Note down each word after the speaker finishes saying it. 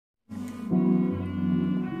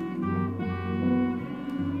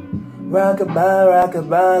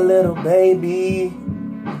Rockabye, little baby.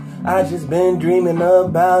 I just been dreaming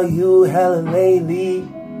about you hella lately.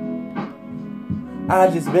 I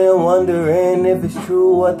just been wondering if it's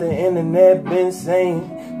true what the internet been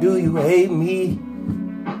saying. Do you hate me?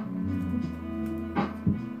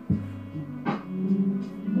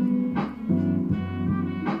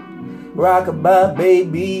 Rockabye,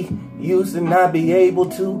 baby. Used to not be able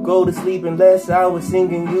to go to sleep unless I was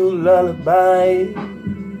singing you lullabies.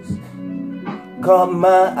 Caught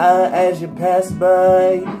my eye as you passed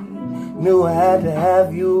by. Knew I had to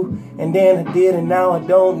have you, and then I did, and now I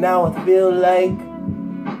don't. Now I feel like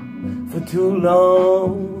for too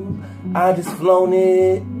long I just flown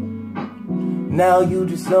it. Now you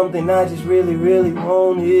just something I just really, really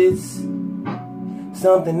want. It's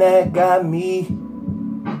something that got me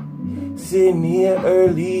sitting here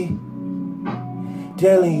early,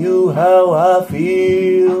 telling you how I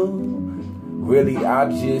feel. Really, I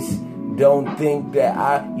just don't think that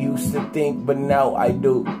I used to think, but now I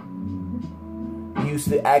do. Used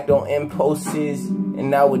to act on impulses,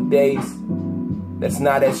 and nowadays that's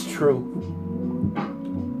not as true.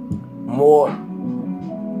 More.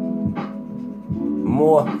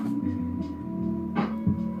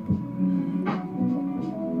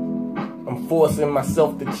 I'm forcing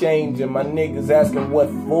myself to change, and my niggas asking what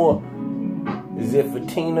for. Is it for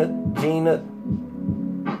Tina, Gina,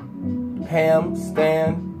 Pam,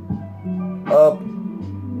 Stan? Up,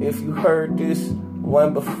 if you heard this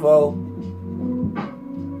one before,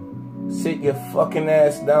 sit your fucking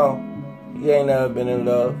ass down. You ain't never been in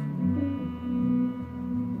love.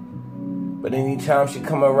 But anytime she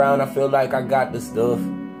come around, I feel like I got the stuff.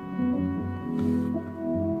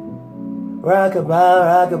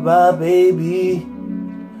 Rockabye, baby.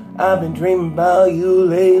 I've been dreaming about you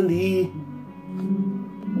lately.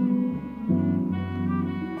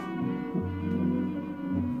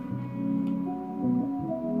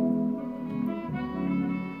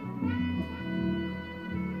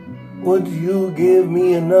 Would you give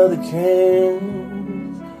me another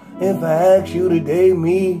chance if I asked you to date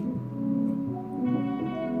me?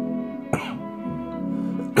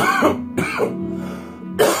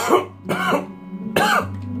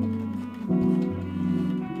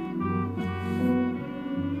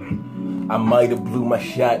 I might have blew my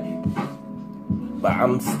shot, but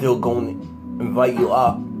I'm still gonna invite you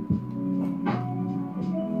up.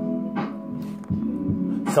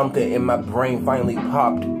 Something in my brain finally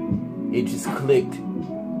popped. It just clicked.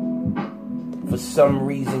 For some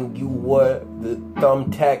reason, you were the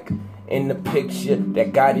thumbtack in the picture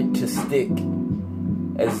that got it to stick.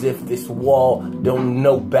 As if this wall don't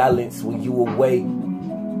know balance when you away.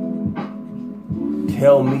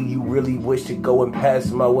 Tell me you really wish to go and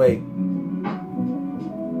pass my way.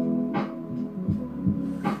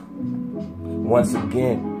 Once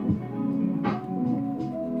again,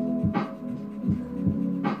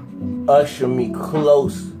 usher me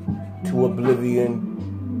close to oblivion,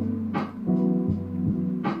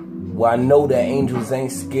 where I know that angels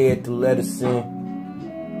ain't scared to let us in.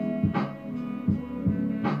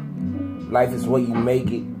 Life is what you make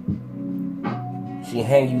it. She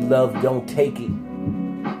hang you love, don't take it.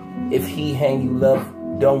 If he hang you love,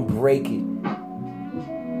 don't break it.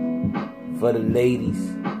 For the ladies.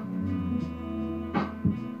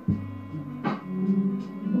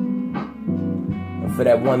 And for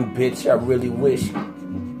that one bitch I really wish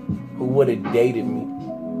who would've dated me.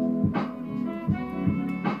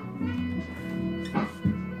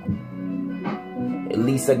 At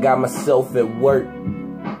least I got myself at work,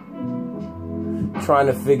 trying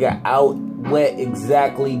to figure out where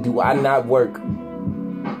exactly do I not work.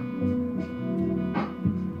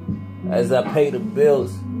 As I pay the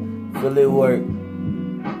bills, will it work?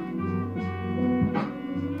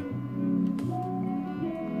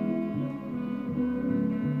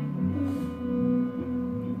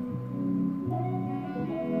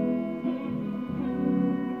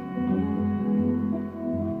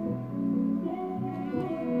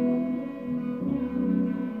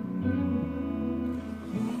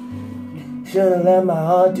 Should've let my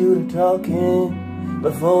heart do the talking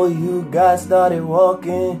before you got started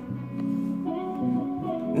walking.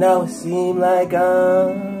 Now it seems like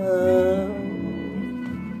I'm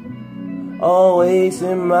always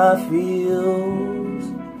in my feels.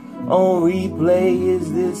 On replay,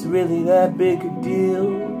 is this really that big a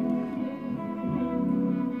deal?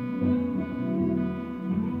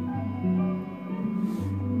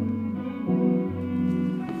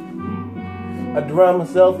 I drown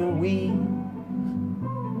myself in weed,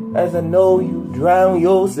 as I know you drown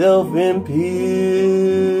yourself in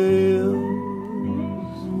pills.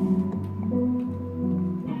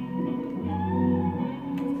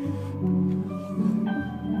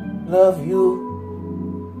 love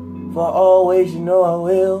you for always, you know I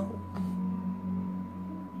will.